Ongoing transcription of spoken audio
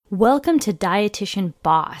Welcome to Dietitian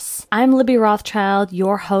Boss. I'm Libby Rothschild,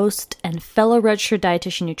 your host and fellow registered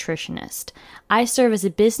dietitian nutritionist. I serve as a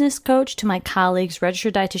business coach to my colleagues,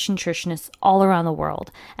 registered dietitian nutritionists all around the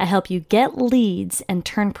world. I help you get leads and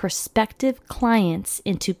turn prospective clients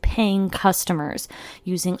into paying customers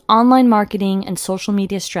using online marketing and social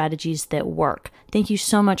media strategies that work. Thank you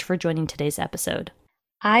so much for joining today's episode.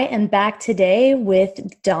 I am back today with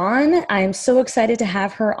Dawn. I'm so excited to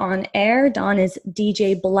have her on air. Dawn is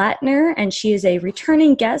DJ Blatner, and she is a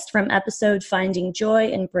returning guest from episode Finding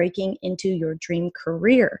Joy and Breaking into Your Dream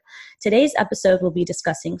Career. Today's episode will be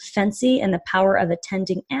discussing FNCE and the power of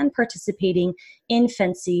attending and participating in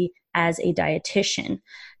FNCE as a dietitian.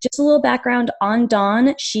 Just a little background on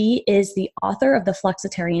Dawn. She is the author of The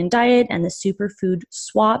Flexitarian Diet and the Superfood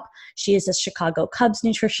Swap. She is a Chicago Cubs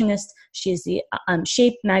nutritionist. She is the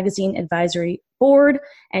Shape Magazine Advisory Board,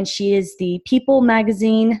 and she is the People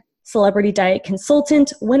Magazine Celebrity Diet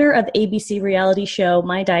Consultant, winner of ABC reality show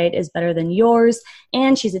My Diet is Better Than Yours,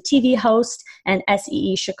 and she's a TV host and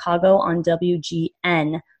SEE Chicago on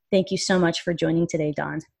WGN. Thank you so much for joining today,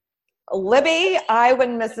 Dawn. Libby, I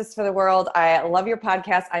wouldn't miss this for the world. I love your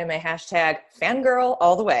podcast. I am a hashtag fangirl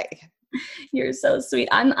all the way. You're so sweet.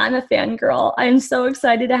 I'm a fangirl. I'm so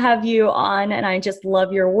excited to have you on, and I just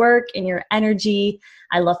love your work and your energy.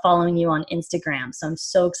 I love following you on Instagram, so I'm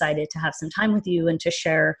so excited to have some time with you and to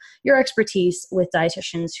share your expertise with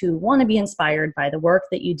dietitians who want to be inspired by the work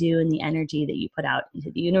that you do and the energy that you put out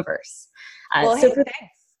into the universe. Thanks.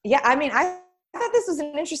 Yeah, I thought this was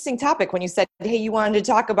an interesting topic when you said, hey, you wanted to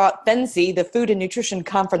talk about FNCE, the Food and Nutrition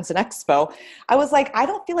Conference and Expo. I was like, I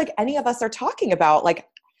don't feel like any of us are talking about like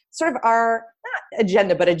sort of our, not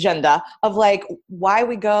agenda, but agenda of like why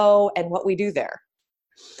we go and what we do there.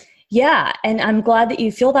 Yeah, and I'm glad that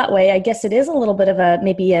you feel that way. I guess it is a little bit of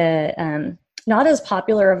maybe not as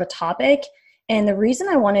popular of a topic. And the reason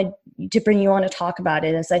I wanted to bring you on to talk about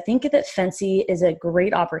it is I think that FNCE is a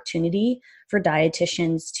great opportunity for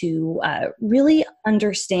dietitians to really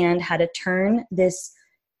understand how to turn this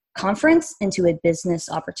conference into a business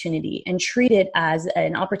opportunity and treat it as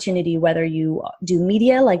an opportunity, whether you do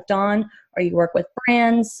media like Dawn or you work with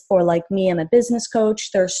brands, or like me, I'm a business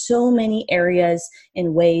coach. There are so many areas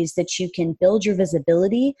and ways that you can build your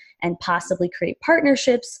visibility and possibly create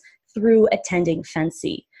partnerships through attending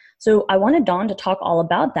FNCE. So I wanted Dawn to talk all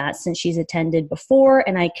about that since she's attended before.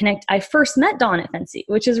 And I first met Dawn at FNCE,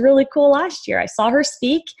 which is really cool last year. I saw her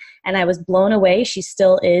speak and I was blown away. She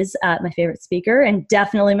still is my favorite speaker and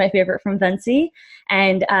definitely my favorite from FNCE.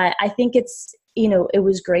 And I think it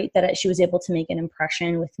was great that she was able to make an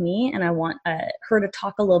impression with me. And I want her to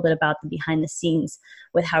talk a little bit about the behind the scenes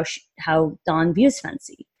with how Dawn views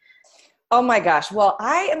FNCE. Oh my gosh. Well,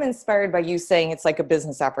 I am inspired by you saying it's like a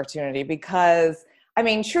business opportunity because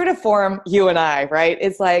true to form, you and I, right?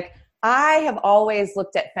 It's like, I have always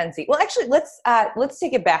looked at FNCE. Well, actually, let's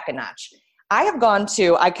take it back a notch.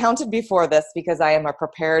 I counted before this because I am a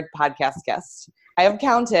prepared podcast guest. I have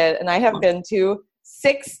counted and I have been to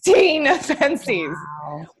 16 FNCEs.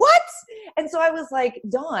 Wow. What? And so I was like,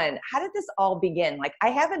 Dawn, how did this all begin? Like, I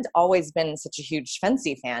haven't always been such a huge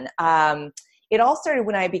FNCE fan. It all started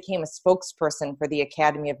when I became a spokesperson for the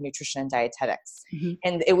Academy of Nutrition and Dietetics. Mm-hmm.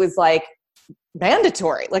 And it was like,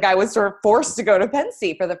 mandatory. Like I was sort of forced to go to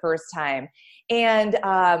FNCE for the first time. And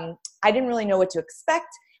I didn't really know what to expect,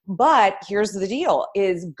 but here's the deal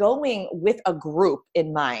is going with a group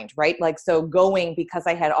in mind, right? Like, so going because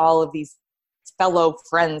I had all of these fellow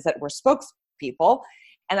friends that were spokespeople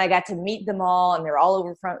and I got to meet them all and they're all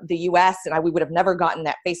over from the US and we would have never gotten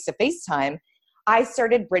that face-to-face time. I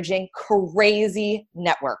started bridging crazy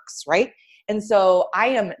networks, right? And so I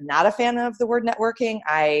am not a fan of the word networking.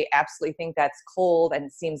 I absolutely think that's cold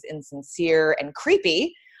and seems insincere and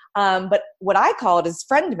creepy. But what I call it is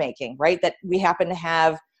friend making, right? That we happen to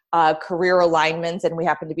have career alignment and we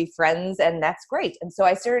happen to be friends and that's great. And so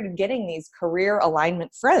I started getting these career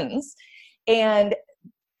alignment friends and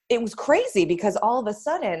it was crazy because all of a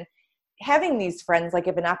sudden having these friends, like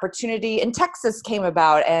if an opportunity in Texas came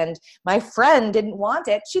about and my friend didn't want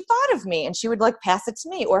it, she thought of me and she would like pass it to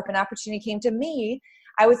me. Or if an opportunity came to me,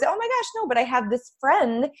 I would say, oh my gosh, no, but I have this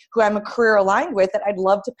friend who I'm a career aligned with that I'd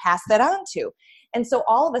love to pass that on to. And so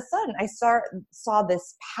all of a sudden I saw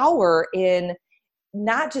this power in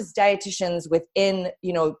not just dietitians within,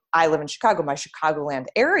 I live in Chicago, my Chicagoland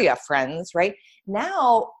area friends, right?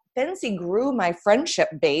 Now, FNCE grew my friendship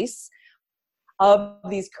base of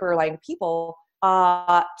these career-aligned people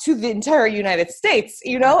to the entire United States,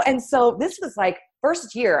 And so this was like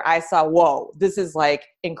first year I saw, whoa, this is like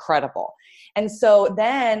incredible. And so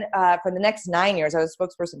then for the next 9 years, I was a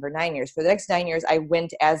spokesperson for 9 years. For the next 9 years, I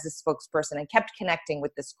went as a spokesperson and kept connecting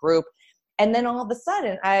with this group. And then all of a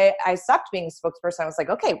sudden, I stopped being a spokesperson. I was like,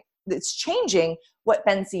 okay, it's changing what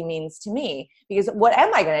Fancy means to me, because what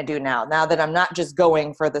am I going to do now that I'm not just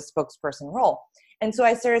going for the spokesperson role? And so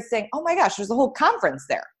I started saying, oh my gosh, there's a whole conference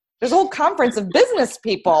there. There's a whole conference of business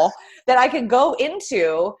people that I could go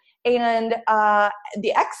into, and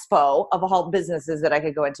the expo of all businesses that I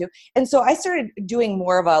could go into. And so I started doing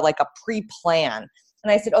more of a pre-plan.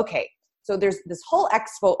 And I said, okay, so there's this whole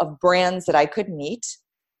expo of brands that I could meet.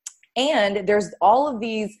 And there's all of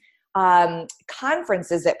these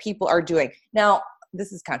conferences that people are doing. Now,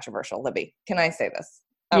 this is controversial, Libby. Can I say this?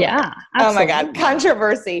 Oh yeah. Oh my God.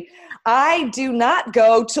 Controversy. I do not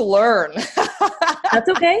go to learn. That's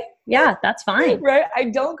okay. Yeah, that's fine. Right.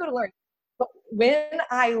 I don't go to learn. But when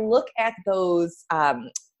I look at those,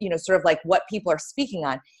 sort of like what people are speaking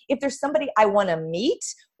on, if there's somebody I want to meet,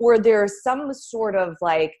 or there's some sort of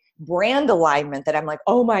like brand alignment that I'm like,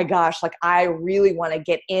 oh my gosh, like I really want to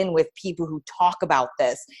get in with people who talk about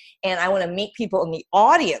this. And I want to meet people in the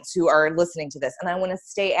audience who are listening to this. And I want to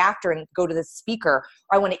stay after and go to the speaker,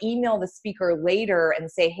 or I want to email the speaker later and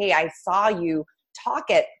say, hey, I saw you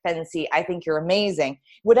talk at Fancy. I think you're amazing.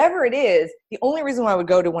 Whatever it is, the only reason why I would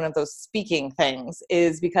go to one of those speaking things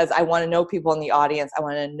is because I want to know people in the audience. I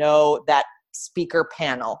want to know that speaker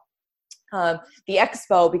panel. The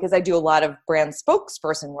expo, because I do a lot of brand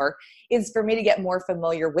spokesperson work, is for me to get more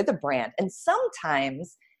familiar with a brand. And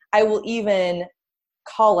sometimes I will even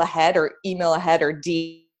call ahead or email ahead or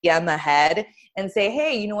DM ahead and say,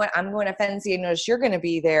 hey, you know what? I'm going to Fancy. I notice you're going to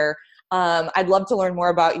be there. I'd love to learn more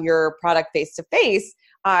about your product face-to-face.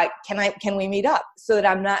 Can we meet up, so that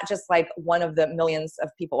I'm not just like one of the millions of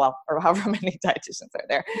people, or however many dietitians are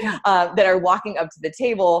there, that are walking up to the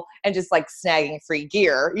table and just like snagging free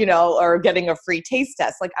gear, or getting a free taste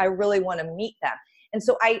test. Like I really want to meet them. And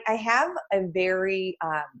so I have a very,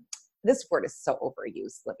 this word is so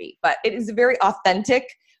overused, Libby, but it is a very authentic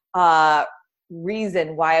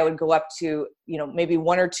reason why I would go up to, maybe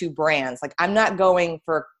one or two brands. Like I'm not going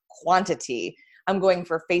for quantity. I'm going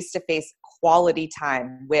for face-to-face quality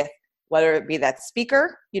time with, whether it be that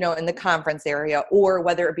speaker, in the conference area, or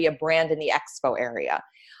whether it be a brand in the expo area.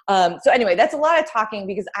 So anyway, that's a lot of talking,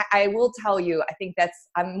 because I will tell you, I think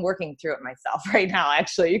I'm working through it myself right now.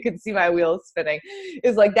 Actually, you can see my wheels spinning.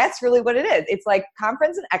 Is like, that's really what it is. It's like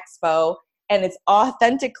conference and expo, and it's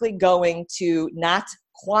authentically going to not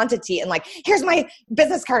quantity and like, here's my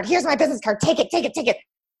business card. Here's my business card. Take it.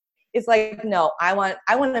 It's like, no, I want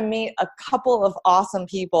to meet a couple of awesome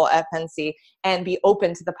people at Fancy and be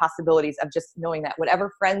open to the possibilities of just knowing that whatever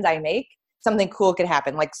friends I make, something cool could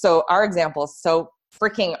happen. Like, so our example is so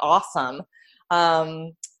freaking awesome.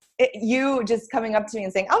 You just coming up to me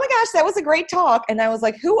and saying, oh my gosh, that was a great talk. And I was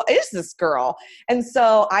like, who is this girl? And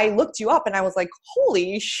so I looked you up and I was like,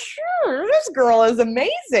 holy sure, this girl is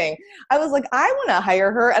amazing. I was like, I want to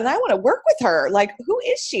hire her and I want to work with her. Like, who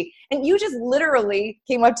is she? And you just literally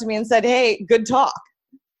came up to me and said, hey, good talk.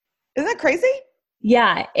 Isn't that crazy?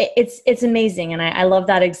 Yeah, it's amazing. And I love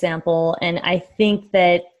that example. And I think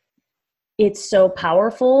that it's so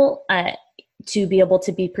powerful to be able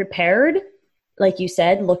to be prepared, like you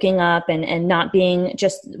said, looking up and not being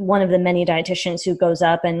just one of the many dietitians who goes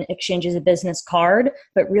up and exchanges a business card,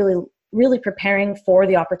 but really preparing for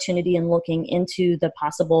the opportunity and looking into the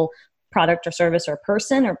possible product or service or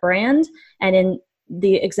person or brand. And in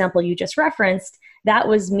the example you just referenced, that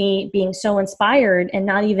was me being so inspired and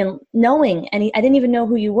not even knowing I didn't even know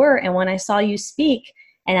who you were. And when I saw you speak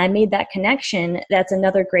and I made that connection, that's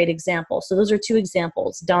another great example. So those are two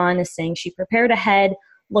examples. Dawn is saying she prepared ahead,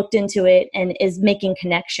 looked into it, and is making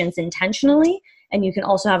connections intentionally. And you can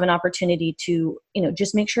also have an opportunity to,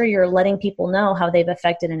 just make sure you're letting people know how they've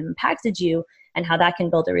affected and impacted you and how that can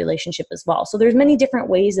build a relationship as well. So there's many different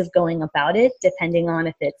ways of going about it, depending on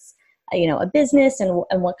if it's, a business and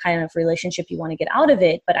what kind of relationship you want to get out of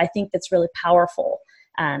it. But I think that's really powerful.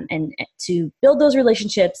 And to build those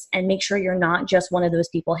relationships and make sure you're not just one of those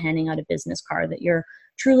people handing out a business card, that you're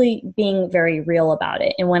truly being very real about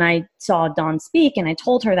it. And when I saw Dawn speak and I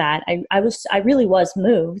told her that, I really was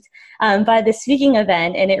moved by the speaking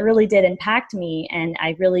event, and it really did impact me. And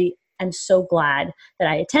I really am so glad that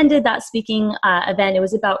I attended that speaking event. It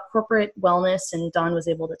was about corporate wellness, and Dawn was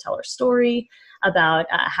able to tell her story about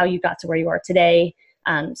how you got to where you are today.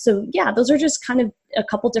 So yeah, those are just kind of a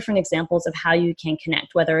couple different examples of how you can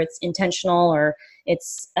connect, whether it's intentional or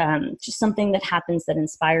it's just something that happens that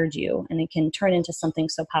inspired you, and it can turn into something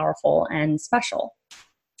so powerful and special.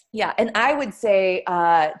 Yeah. And I would say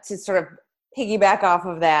to sort of piggyback off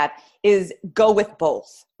of that is go with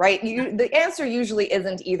both, right? The answer usually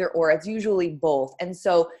isn't either or, it's usually both. And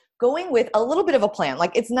so going with a little bit of a plan,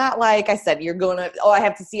 like it's not like I said, you're going to, I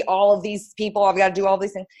have to see all of these people, I've got to do all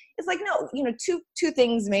these things. It's like, no, two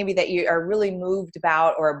things maybe that you are really moved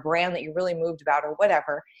about, or a brand that you're really moved about, or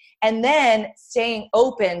whatever. And then staying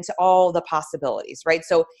open to all the possibilities, right?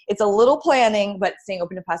 So it's a little planning, but staying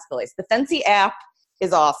open to possibilities. The Fancy app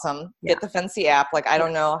is awesome. Yeah. Get the Fancy app. Like, I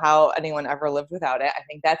don't know how anyone ever lived without it. I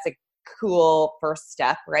think that's a cool first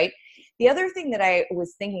step, right? The other thing that I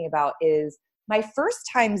was thinking about is my first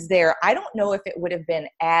times there, I don't know if it would have been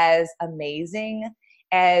as amazing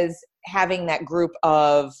as having that group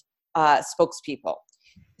of spokespeople.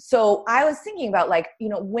 So I was thinking about, like,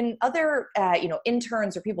 when other,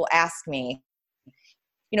 interns or people ask me,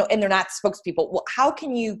 and they're not spokespeople, well, how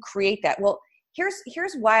can you create that? Well,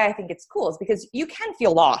 here's why I think it's cool, is because you can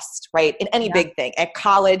feel lost, right? In any big thing. At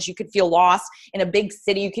college, you could feel lost. In a big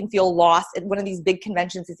city, you can feel lost. At one of these big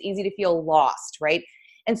conventions, it's easy to feel lost, right?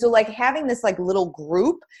 And so, like, having this like little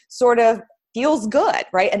group sort of feels good,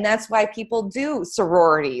 right? And that's why people do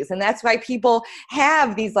sororities, and that's why people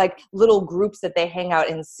have these like little groups that they hang out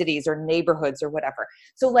in cities or neighborhoods or whatever.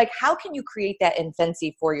 So, like, how can you create that in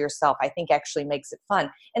Fancy for yourself? I think actually makes it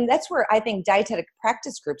fun. And that's where I think dietetic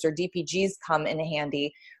practice groups, or DPGs, come in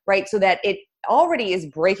handy, right? So that it already is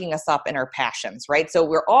breaking us up in our passions, right? So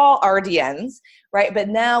we're all RDNs, right? But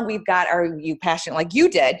now we've got you passion, like you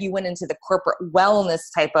did. You went into the corporate wellness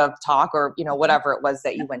type of talk, or whatever it was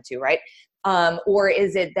that you went to, right? Or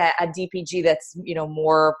is it that a DPG that's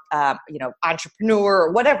more entrepreneur,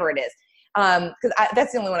 or whatever it is? Because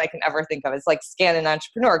that's the only one I can ever think of. It's like Scan and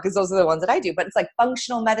Entrepreneur, because those are the ones that I do. But it's like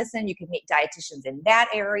functional medicine. You can meet dietitians in that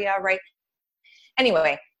area, right?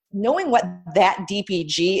 Anyway, knowing what that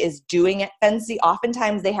DPG is doing at Fancy,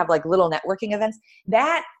 oftentimes they have like little networking events.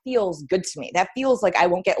 That feels good to me. That feels like I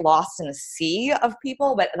won't get lost in a sea of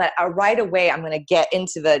people, but that right away I'm going to get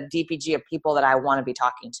into the DPG of people that I want to be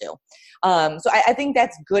talking to. So I think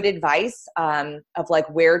that's good advice of like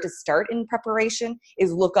where to start in preparation,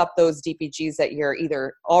 is look up those DPGs that you're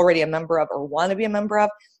either already a member of or want to be a member of,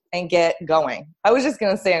 and get going. I was just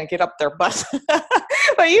going to say, and get up their butt,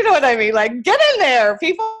 but you know what I mean? Like, get in there,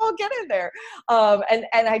 people, get in there. And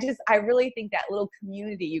I really think that little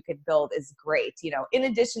community you could build is great, in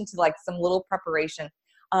addition to like some little preparation.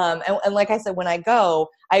 And like I said, when I go,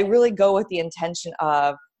 I really go with the intention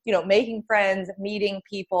of, making friends, meeting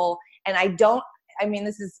people. And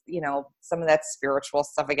this is, some of that spiritual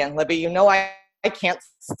stuff again, Libby, I can't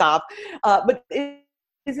stop. But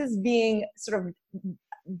this is being sort of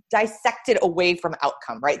dissected away from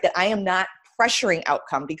outcome, right? That I am not pressuring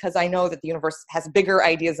outcome, because I know that the universe has bigger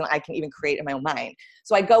ideas than I can even create in my own mind.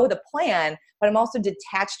 So I go with a plan, but I'm also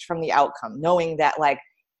detached from the outcome, knowing that, like,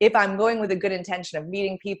 if I'm going with a good intention of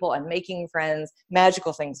meeting people and making friends,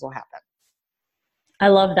 magical things will happen. I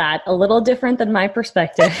love that. A little different than my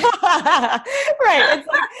perspective. Right. It's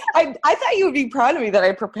like, I thought you would be proud of me that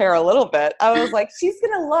I prepare a little bit. I was like, she's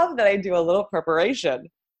going to love that I do a little preparation.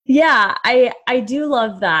 Yeah, I do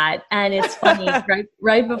love that. And it's funny,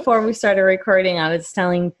 right before we started recording, I was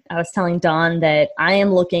telling Dawn that I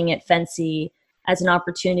am looking at Fancy as an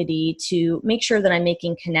opportunity to make sure that I'm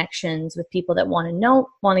making connections with people that want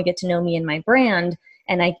to get to know me and my brand.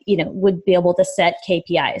 And I, would be able to set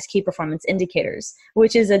KPIs, key performance indicators,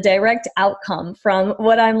 which is a direct outcome from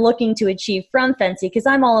what I'm looking to achieve from Fancy. Because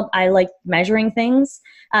I like measuring things,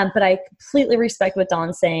 but I completely respect what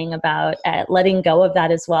Dawn's saying about letting go of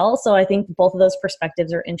that as well. So I think both of those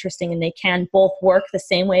perspectives are interesting, and they can both work the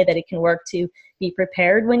same way that it can work to be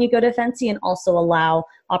prepared when you go to Fancy, and also allow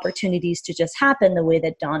opportunities to just happen the way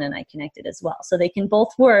that Dawn and I connected as well. So they can both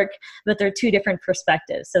work, but they're two different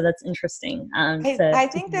perspectives. So that's interesting. I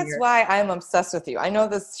think that's why I'm obsessed with you. I know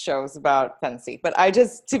this show's about Fancy, but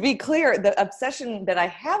to be clear, the obsession that I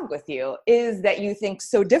have with you is that you think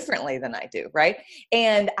so differently than I do, right?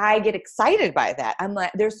 And I get excited by that. I'm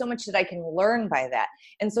like, there's so much that I can learn by that.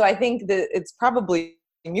 And so I think that it's probably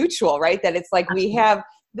mutual, right? That it's like we have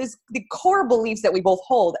the core beliefs that we both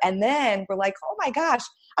hold, and then we're like, oh my gosh,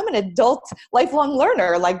 I'm an adult lifelong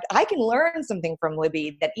learner. Like, I can learn something from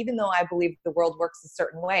Libby, that even though I believe the world works a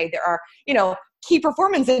certain way, there are key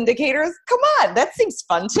performance indicators. Come on, that seems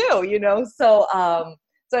fun too. So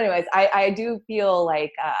anyways, I do feel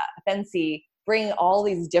like Fancy bringing all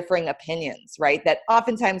these differing opinions, right? That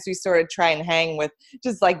oftentimes we sort of try and hang with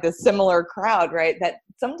just like the similar crowd, right? That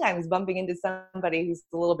sometimes bumping into somebody who's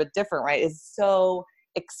a little bit different, right, is so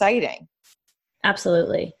exciting.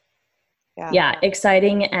 Absolutely. Yeah. Yeah,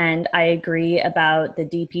 exciting. And I agree about the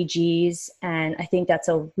DPGs. And I think that's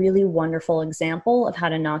a really wonderful example of how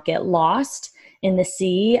to not get lost in the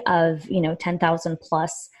sea of, 10,000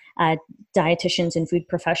 plus uh, dietitians and food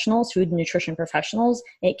and nutrition professionals.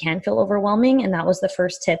 It can feel overwhelming. And that was the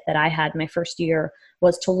first tip that I had my first year,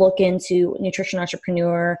 was to look into Nutrition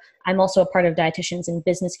Entrepreneur. I'm also a part of Dietitians in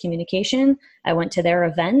Business Communication. I went to their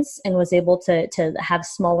events and was able to have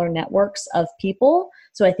smaller networks of people.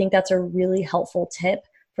 So I think that's a really helpful tip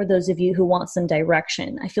for those of you who want some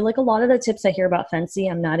direction. I feel like a lot of the tips I hear about Fancy,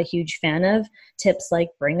 I'm not a huge fan of. Tips like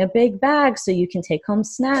bring a big bag so you can take home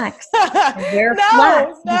snacks, and wear No,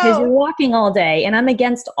 flats because you're no. walking all day. And I'm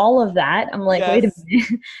against all of that. I'm like, wait a Yes.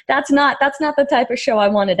 minute, that's not the type of show I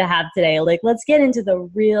wanted to have today. Like, let's get into the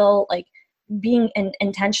real, like, being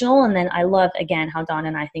intentional. And then I love, again, how Dawn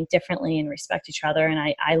and I think differently and respect each other. And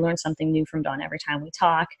I learn something new from Dawn every time we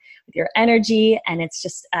talk, with your energy. And it's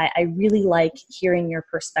just, I really like hearing your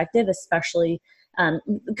perspective, especially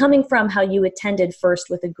coming from how you attended first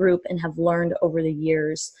with a group and have learned over the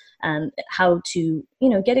years how to,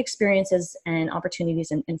 get experiences and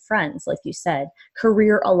opportunities and friends, like you said,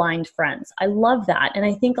 career aligned friends. I love that. And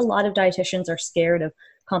I think a lot of dietitians are scared of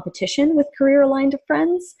competition with career aligned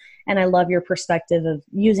friends. And I love your perspective of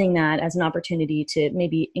using that as an opportunity to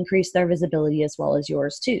maybe increase their visibility as well as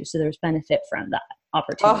yours too. So there's benefit from that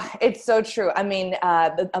opportunity. Oh, it's so true. I mean,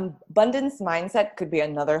 the abundance mindset could be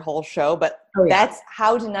another whole show, but Oh yeah. that's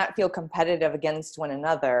how to not feel competitive against one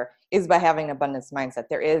another, is by having an abundance mindset.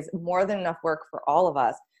 There is more than enough work for all of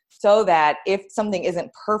us, so that if something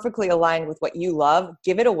isn't perfectly aligned with what you love,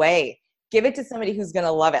 give it away. Give it to somebody who's going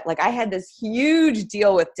to love it. Like, I had this huge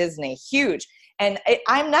deal with Disney, huge. And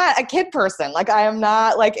I'm not a kid person. Like, I am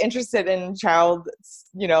not like interested in child,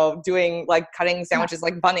 doing like cutting sandwiches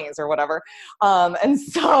like bunnies or whatever. And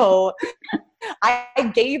so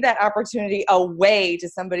I gave that opportunity away to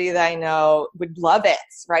somebody that I know would love it,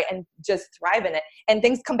 right? And just thrive in it. And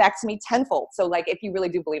things come back to me tenfold. So like, if you really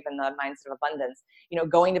do believe in the mindset of abundance,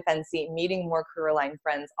 going to Fancy, meeting more career-aligned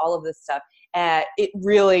friends, all of this stuff, it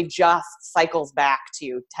really just cycles back to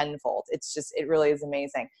you tenfold. It really is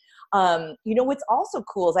amazing. What's also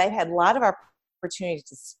cool is I've had a lot of opportunity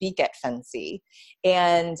to speak at Fancy,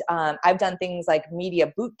 and I've done things like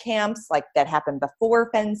media boot camps, like that happened before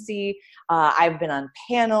Fancy. I've been on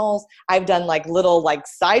panels. I've done like little like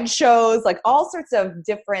sideshows, like all sorts of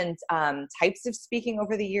different types of speaking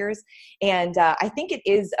over the years. And I think it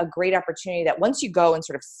is a great opportunity that once you go and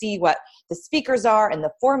sort of see what the speakers are and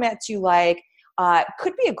the formats you like,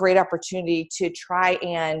 could be a great opportunity to try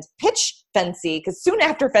and pitch Fancy, because soon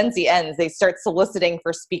after Fancy ends, they start soliciting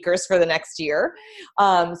for speakers for the next year.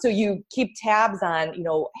 So you keep tabs on,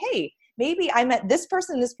 hey, maybe I met this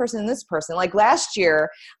person, this person, and this person. Like last year,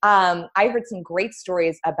 I heard some great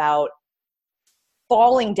stories about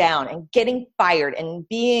falling down and getting fired and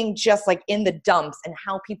being just like in the dumps, and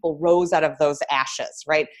how people rose out of those ashes,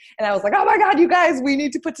 right? And I was like, oh my God, you guys, we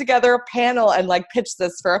need to put together a panel and like pitch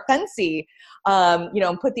this for a Fancy,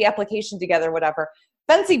 and put the application together, whatever.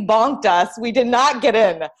 Fancy bonked us. We did not get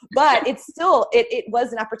in, but it's still, it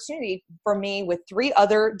was an opportunity for me with 3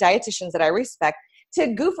 other dietitians that I respect to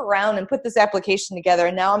goof around and put this application together.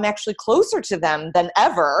 And now I'm actually closer to them than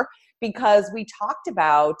ever, because we talked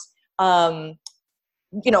about,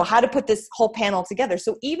 how to put this whole panel together.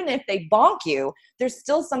 So even if they bonk you, there's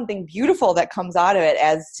still something beautiful that comes out of it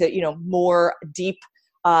as to, more deep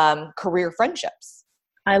career friendships.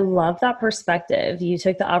 I love that perspective. You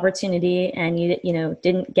took the opportunity and you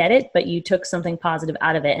didn't get it, but you took something positive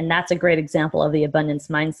out of it. And that's a great example of the abundance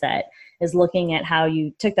mindset, is looking at how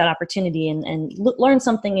you took that opportunity and learned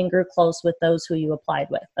something and grew close with those who you applied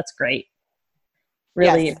with. That's great.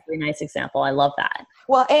 Really, Yes. really nice example. I love that.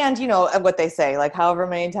 Well, and what they say, like however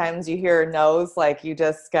many times you hear no's, like you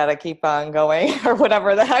just got to keep on going or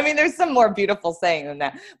whatever. I mean, there's some more beautiful saying than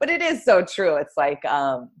that, but it is so true. It's like,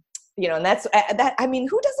 and that's that. I mean,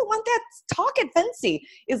 who doesn't want that talk at Fancy?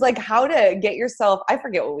 Is like how to get yourself. I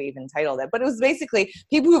forget what we even titled it, but it was basically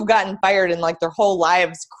people who've gotten fired and like their whole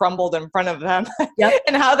lives crumbled in front of them, Yep.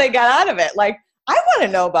 and how they got out of it. Like, I want to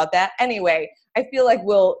know about that. Anyway, I feel like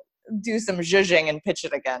we'll do some zhuzhing and pitch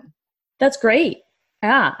it again. That's great.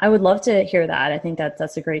 Yeah, I would love to hear that. I think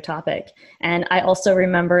that's a great topic. And I also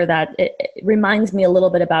remember that it reminds me a little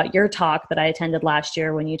bit about your talk that I attended last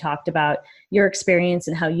year, when you talked about your experience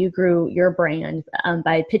and how you grew your brand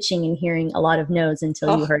by pitching and hearing a lot of no's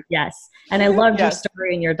until you heard yes. And I loved your Yes.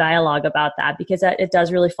 story and your dialogue about that, because it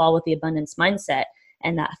does really fall with the abundance mindset,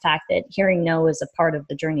 and that fact that hearing no is a part of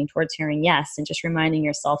the journey towards hearing yes, and just reminding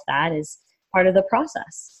yourself that is part of the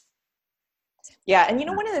process. Yeah. And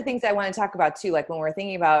one of the things I want to talk about too, like when we're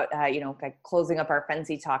thinking about, like closing up our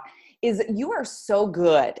Fancy talk, is you are so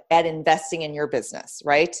good at investing in your business,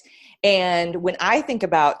 right? And when I think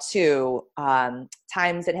about too,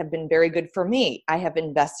 times that have been very good for me, I have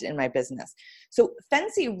invested in my business. So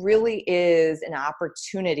Fancy really is an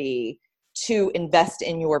opportunity to invest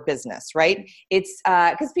in your business, right? It's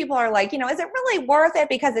because people are like, is it really worth it?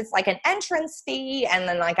 Because it's like an entrance fee, and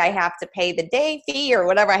then like I have to pay the day fee or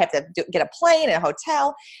whatever. I have to get a plane and a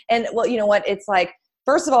hotel. And well, you know what? It's like,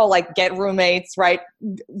 first of all, like get roommates, right?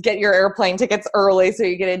 Get your airplane tickets early so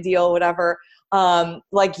you get a deal, whatever.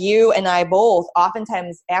 Like you and I both,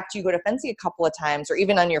 oftentimes after you go to Fancy a couple of times, or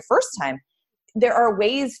even on your first time, there are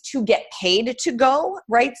ways to get paid to go,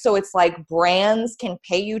 right? So it's like brands can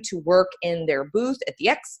pay you to work in their booth at the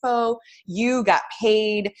expo. You got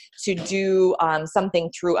paid to do something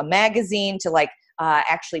through a magazine to like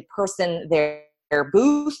actually person their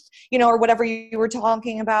booth, or whatever you were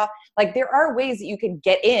talking about. Like there are ways that you can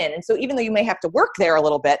get in. And so even though you may have to work there a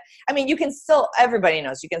little bit, I mean, you can still, everybody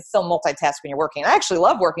knows you can still multitask when you're working. I actually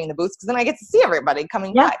love working in the booths because then I get to see everybody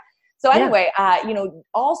coming by. So anyway,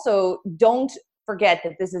 also don't forget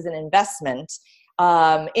that this is an investment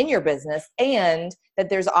in your business, and that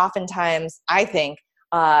there's oftentimes, I think,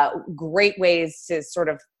 great ways to sort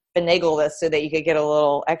of finagle this so that you could get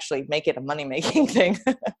actually make it a money-making thing.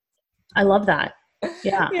 I love that.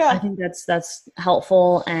 Yeah. I think that's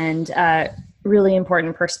helpful and really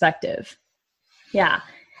important perspective. Yeah.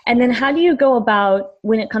 And then how do you go about,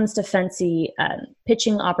 when it comes to Fancy,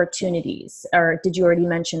 pitching opportunities? Or did you already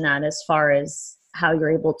mention that as far as how you're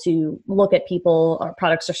able to look at people or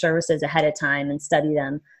products or services ahead of time and study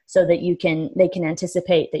them so that they can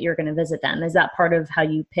anticipate that you're going to visit them? Is that part of how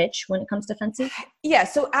you pitch when it comes to Fancy? Yeah.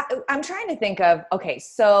 So I'm trying to think of, okay,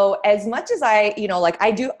 so as much as I, like I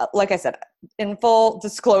do, like I said, in full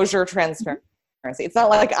disclosure, transparency, it's not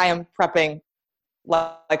like I am prepping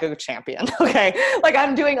like a champion. Okay. Like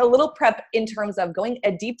I'm doing a little prep in terms of going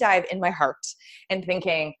a deep dive in my heart and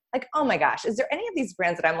thinking like, oh my gosh, is there any of these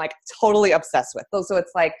brands that I'm like totally obsessed with? So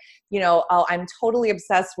it's like, I'm totally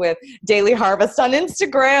obsessed with Daily Harvest on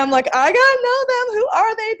Instagram. Like I gotta know them. Who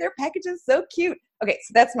are they? Their package is so cute. Okay.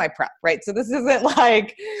 So that's my prep, right? So this isn't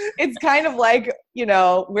like, it's kind of like,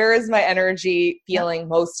 where is my energy feeling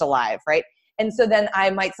most alive, right? And so then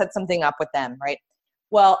I might set something up with them, right?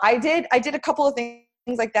 Well, I did a couple of things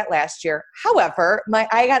like that last year. However,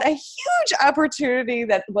 I got a huge opportunity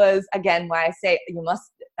that was, again, why I say you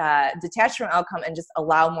must detach from outcome and just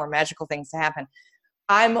allow more magical things to happen.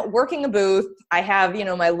 I'm working a booth. I have,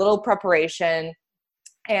 my little preparation.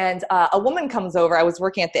 And a woman comes over. I was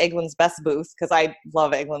working at the Eggland's Best booth because I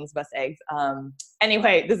love Eggland's Best eggs.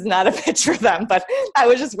 Anyway, this is not a pitch for them, but I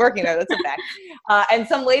was just working there. That's a fact. And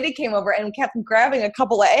some lady came over and kept grabbing a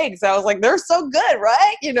couple of eggs. I was like, they're so good,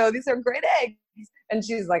 right? These are great eggs. And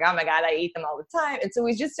she's like, oh my God, I eat them all the time. And so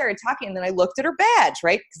we just started talking. And then I looked at her badge,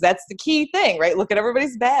 right? Because that's the key thing, right? Look at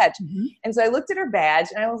everybody's badge. Mm-hmm. And so I looked at her badge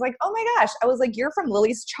and I was like, oh my gosh. I was like, you're from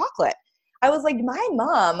Lily's Chocolate. I was like, my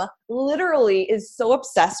mom literally is so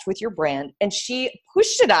obsessed with your brand, and she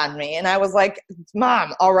pushed it on me. And I was like,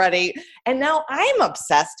 Mom, already. And now I'm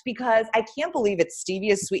obsessed because I can't believe it's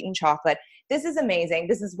stevia sweetened chocolate. This is amazing.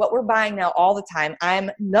 This is what we're buying now all the time. I'm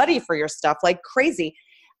nutty for your stuff, like crazy.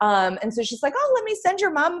 And so she's like, oh, let me send your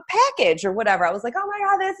mom a package or whatever. I was like, oh my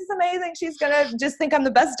God, this is amazing. She's going to just think I'm the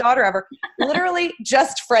best daughter ever. Literally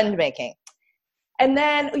just friend making. And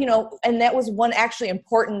then, and that was one actually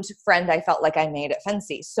important friend I felt like I made at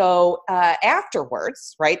Fancy. So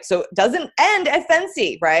afterwards, right? So it doesn't end at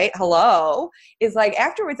Fancy, right? Hello. Is like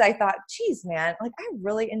afterwards I thought, geez, man, like I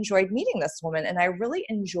really enjoyed meeting this woman, and I really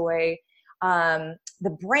enjoy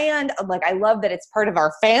the brand. Like I love that it's part of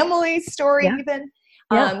our family story even.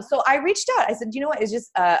 Yeah. So I reached out. I said, you know what? It's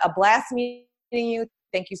just a blast meeting you.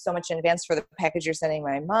 Thank you so much in advance for the package you're sending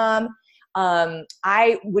my mom.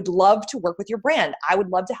 I would love to work with your brand. I would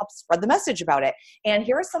love to help spread the message about it. And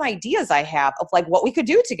here are some ideas I have of like what we could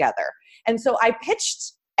do together. And so I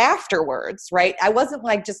pitched afterwards, right? I wasn't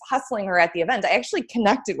like just hustling her at the event. I actually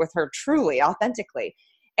connected with her truly, authentically.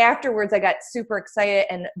 Afterwards, I got super excited,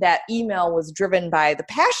 and that email was driven by the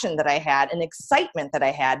passion that I had and excitement that I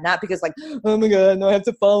had, not because like, oh my God, no, I have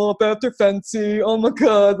to follow up after Fancy. Oh my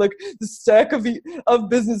God, like the stack of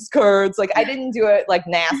business cards. Like I didn't do it like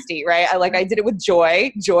nasty, right? I did it with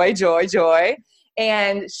joy.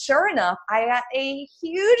 And sure enough, I got a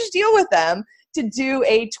huge deal with them to do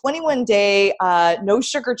a 21-day no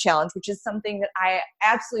sugar challenge, which is something that I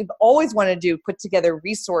absolutely always want to do, put together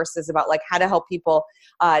resources about like how to help people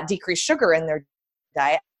decrease sugar in their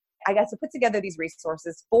diet. I got to put together these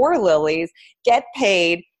resources for Lily's, get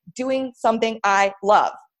paid, doing something I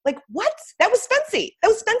love. Like, what? That was fancy. That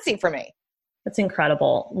was fancy for me. That's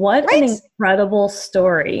incredible. What Right? an incredible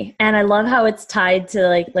story. And I love how it's tied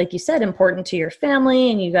to, like you said, important to your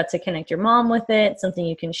family, and you got to connect your mom with it, something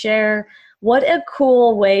you can share. What a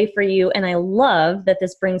cool way for you. And I love that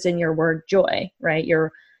this brings in your word joy, right?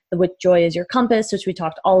 With joy is your compass, which we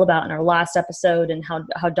talked all about in our last episode, and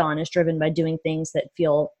how Dawn is driven by doing things that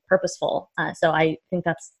feel purposeful. So I think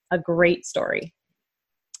that's a great story.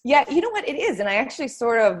 Yeah, you know what it is. And I actually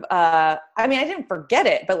sort of, I didn't forget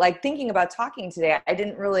it, but like thinking about talking today, I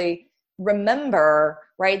didn't really remember,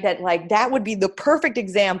 right, that like that would be the perfect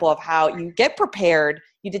example of how you get prepared,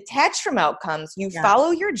 you detach from outcomes, you follow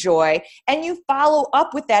your joy, and you follow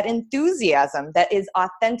up with that enthusiasm that is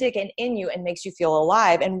authentic and in you and makes you feel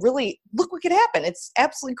alive. And really, look what could happen. It's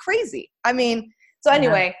absolutely crazy. So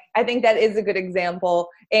anyway, I think that is a good example.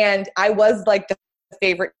 And I was like the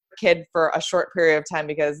favorite kid for a short period of time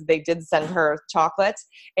because they did send her chocolate,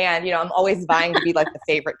 and I'm always vying to be like the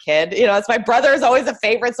favorite kid. It's my brother is always a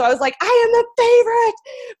favorite, so I was like, I am the favorite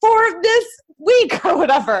for this week or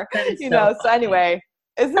whatever. So anyway,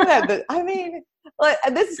 isn't that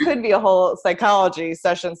this could be a whole psychology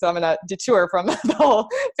session, so I'm gonna detour from the whole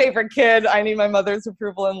favorite kid, I need my mother's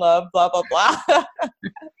approval and love, blah blah blah.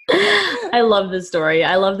 I love this story,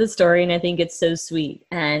 and I think it's so sweet.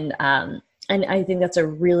 And I think that's a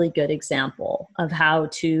really good example of how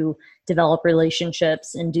to develop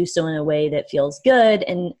relationships and do so in a way that feels good.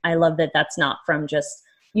 And I love that that's not from just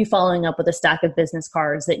you following up with a stack of business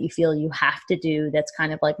cards that you feel you have to do. That's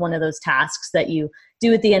kind of like one of those tasks that you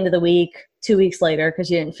do at the end of the week, 2 weeks later,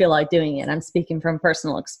 because you didn't feel like doing it. I'm speaking from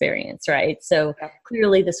personal experience, right? So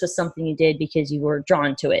clearly this was something you did because you were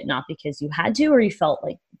drawn to it, not because you had to or you felt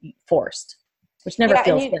like forced, which never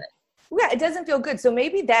feels good. Yeah, it doesn't feel good. So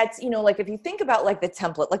maybe that's, like if you think about like the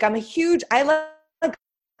template, like I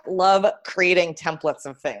love creating templates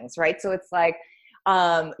of things, right? So it's like,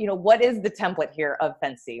 what is the template here of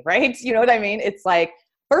Fancy, right? You know what I mean? It's like,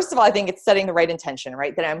 first of all, I think it's setting the right intention,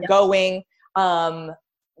 right? That I'm going,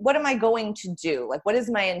 what am I going to do? Like, what is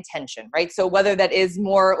my intention, right? So whether that is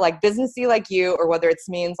more like businessy like you, or whether it's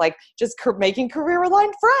means like just making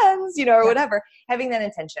career-aligned friends, or whatever, having that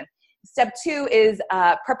intention. Step 2 is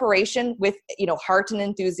preparation with, heart and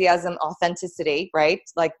enthusiasm, authenticity, right?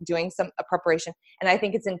 Like doing some preparation. And I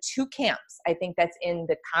think it's in 2 camps. I think that's in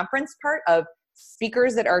the conference part of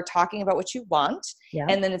speakers that are talking about what you want. Yeah.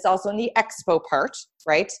 And then it's also in the expo part,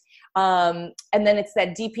 right? And then it's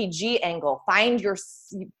that DPG angle. Find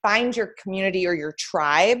your community or your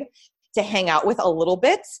tribe to hang out with a little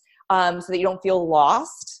bit so that you don't feel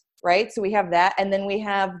lost, right? So we have that. And then we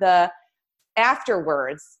have the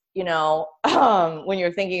afterwards. When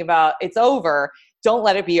you're thinking about it's over, don't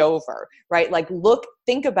let it be over, right? Like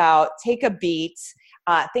take a beat,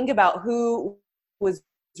 think about who was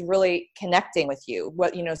really connecting with you.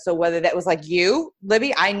 So whether that was like you,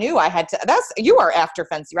 Libby, I knew I had to, you are after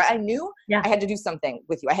Fancy, right? I knew I had to do something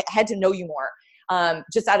with you. I had to know you more.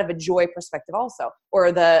 Just out of a joy perspective also,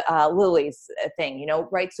 or the Lily's thing,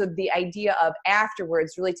 right? So the idea of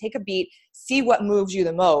afterwards, really take a beat, see what moves you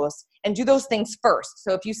the most, and do those things first.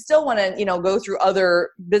 So if you still want to, go through other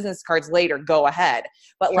business cards later, go ahead.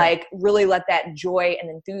 But like really let that joy and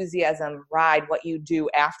enthusiasm ride what you do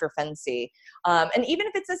after Fancy. And even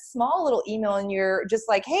if it's a small little email and you're just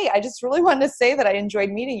like, hey, I just really wanted to say that I enjoyed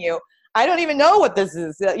meeting you. I don't even know what this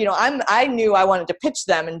is. I knew I wanted to pitch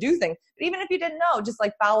them and do things. But even if you didn't know, just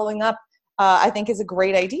like following up, I think is a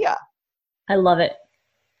great idea. I love it.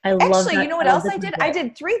 Actually, you know what else I did? I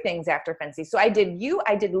did 3 things after Fancy. So I did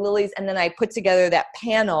Lily's, and then I put together that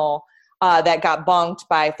panel that got bonked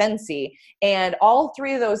by Fancy. And all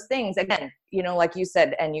 3 of those things, again, like you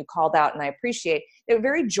said, and you called out, and I appreciate, they were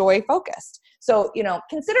very joy focused. So,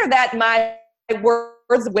 consider that my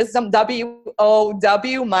words of wisdom,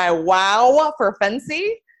 WOW, my wow for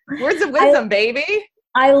Fancy. Words of wisdom, baby.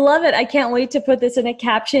 I love it. I can't wait to put this in a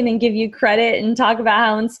caption and give you credit and talk about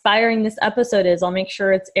how inspiring this episode is. I'll make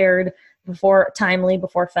sure it's aired before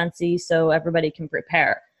Fancy so everybody can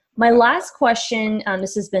prepare. My last question,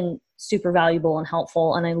 this has been super valuable and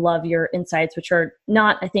helpful, and I love your insights, which are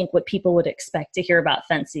not, I think, what people would expect to hear about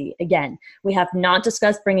Fancy. Again, we have not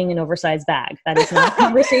discussed bringing an oversized bag. That is not a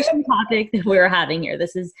conversation topic that we're having here.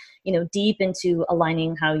 This is, deep into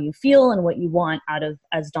aligning how you feel and what you want out of,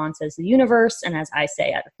 as Dawn says, the universe, and as I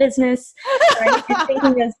say, out of business. Right? And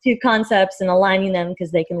taking those 2 concepts and aligning them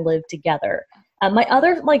because they can live together. My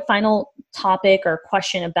other final topic or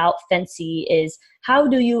question about Fancy is, how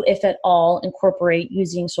do you, if at all, incorporate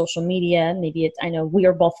using social media? Maybe I know we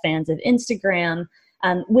are both fans of Instagram.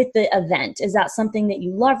 with the event? Is that something that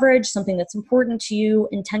you leverage, something that's important to you,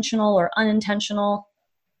 intentional or unintentional?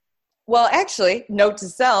 Well, actually, note to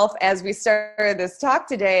self, as we started this talk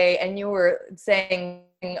today and you were saying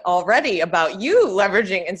already about you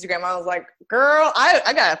leveraging Instagram, I was like, girl,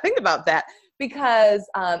 I got to think about that because,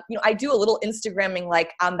 I do a little Instagramming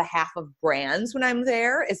like on behalf of brands when I'm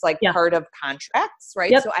there. It's like part of contracts,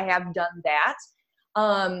 right? Yep. So I have done that.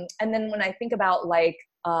 And then when I think about like,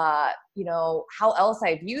 how else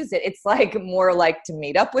I've used it, it's like more like to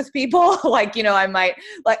meet up with people. Like, I might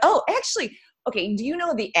like, oh, actually, okay, do you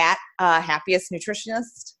know the Happiest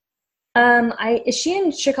Nutritionist? Is she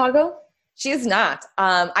in Chicago? She is not.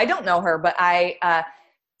 I don't know her, but I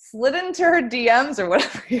slid into her DMs or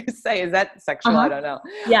whatever you say. Is that sexual? I don't know.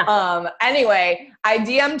 Yeah. Anyway, I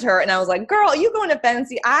DM'd her and I was like, girl, you going to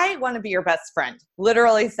Fancy? I want to be your best friend.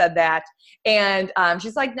 Literally said that. And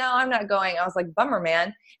she's like, no, I'm not going. I was like, bummer,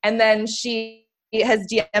 man. And then she has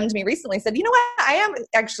DM'd me recently, said, you know what? I am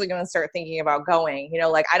actually going to start thinking about going,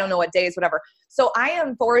 like, I don't know what days, whatever. So I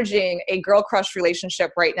am foraging a girl crush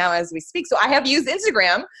relationship right now as we speak. So I have used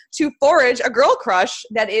Instagram to forage a girl crush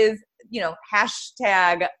that is,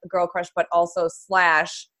 hashtag girl crush, but also /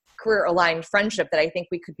 career aligned friendship that I think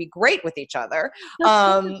we could be great with each other.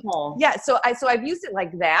 Yeah. So I've used it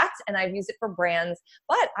like that and I've used it for brands,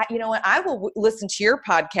 but you know what? I will listen to your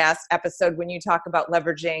podcast episode when you talk about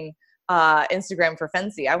leveraging Instagram for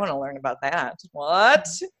Fancy. I want to learn about that. What?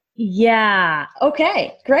 Yeah.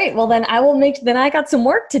 Okay, great. Well, then I got some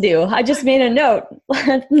work to do. I just made a note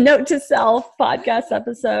to self podcast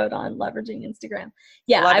episode on leveraging Instagram.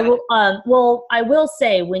 Yeah, I will. I will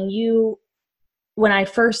say when I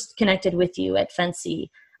first connected with you at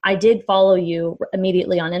Fancy, I did follow you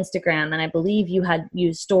immediately on Instagram, and I believe you had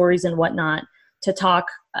used stories and whatnot to talk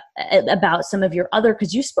about some of your other,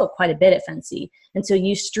 because you spoke quite a bit at Fancy. And so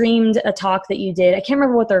you streamed a talk that you did. I can't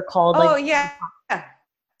remember what they're called. Oh, yeah.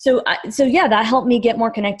 So yeah, that helped me get more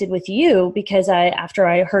connected with you because after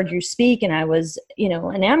I heard you speak and I was,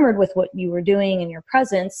 enamored with what you were doing and your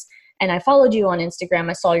presence, and I followed you on Instagram,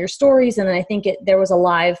 I saw your stories, and then I think there was a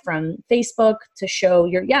live from Facebook to show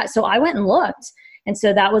so I went and looked. And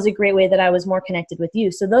so that was a great way that I was more connected with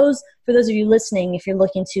you. So for those of you listening, if you're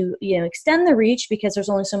looking to, extend the reach because there's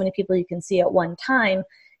only so many people you can see at one time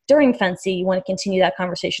during Fancy, you want to continue that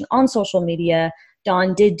conversation on social media.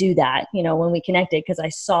 Dawn did do that, when we connected, because I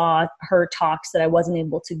saw her talks that I wasn't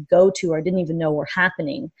able to go to or didn't even know were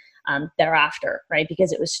happening thereafter, right?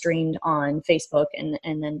 Because it was streamed on Facebook and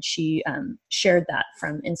then she shared that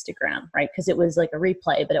from Instagram, right? Because it was like a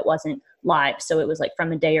replay, but it wasn't live. So it was like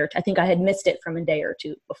from a day or two. I think I had missed it from a day or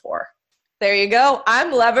two before. There you go.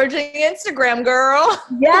 I'm leveraging Instagram, girl.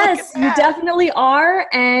 Yes, you definitely are.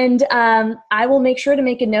 And I will make sure to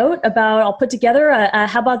make a note I'll put together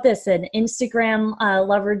how about this, an Instagram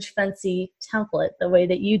leverage Fancy template, the way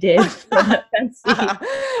that you did for Fancy.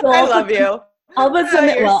 So I love you. I'll put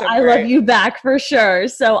something. Well, so I love you back for sure.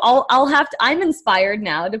 So I'll have to. I'm inspired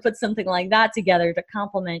now to put something like that together to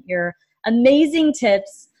complement your amazing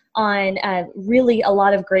tips on really a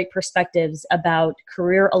lot of great perspectives about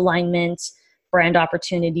career alignment, brand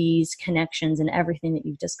opportunities, connections, and everything that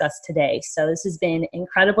you've discussed today. So this has been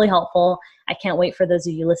incredibly helpful. I can't wait for those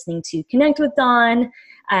of you listening to connect with Dawn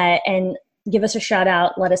and give us a shout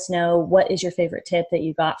out. Let us know what is your favorite tip that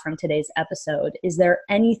you got from today's episode. Is there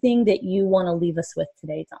anything that you want to leave us with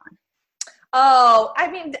today, Dawn? Oh,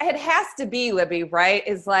 I mean, it has to be, Libby, right?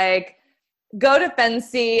 Is like, go to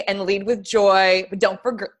Fancy and lead with joy, but don't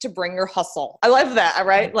forget to bring your hustle. I love that,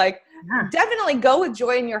 right? Like, definitely go with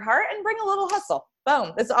joy in your heart and bring a little hustle.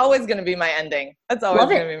 Boom. That's always going to be my ending. That's always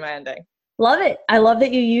going to be my ending. Love it. I love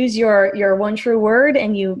that you use your one true word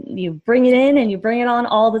and you bring it in and you bring it on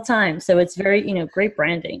all the time. So it's very, great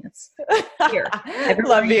branding. It's clear.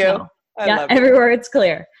 Love you. Everywhere it's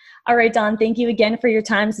clear. All right, Dawn, thank you again for your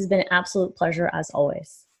time. This has been an absolute pleasure as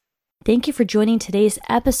always. Thank you for joining today's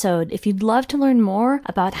episode. If you'd love to learn more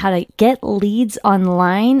about how to get leads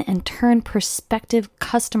online and turn prospective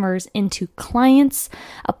customers into clients,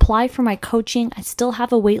 apply for my coaching. I still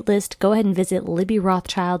have a wait list. Go ahead and visit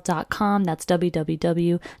LibbyRothschild.com. That's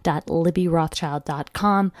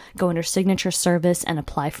www.libbyrothschild.com. Go under signature service and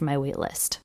apply for my wait list.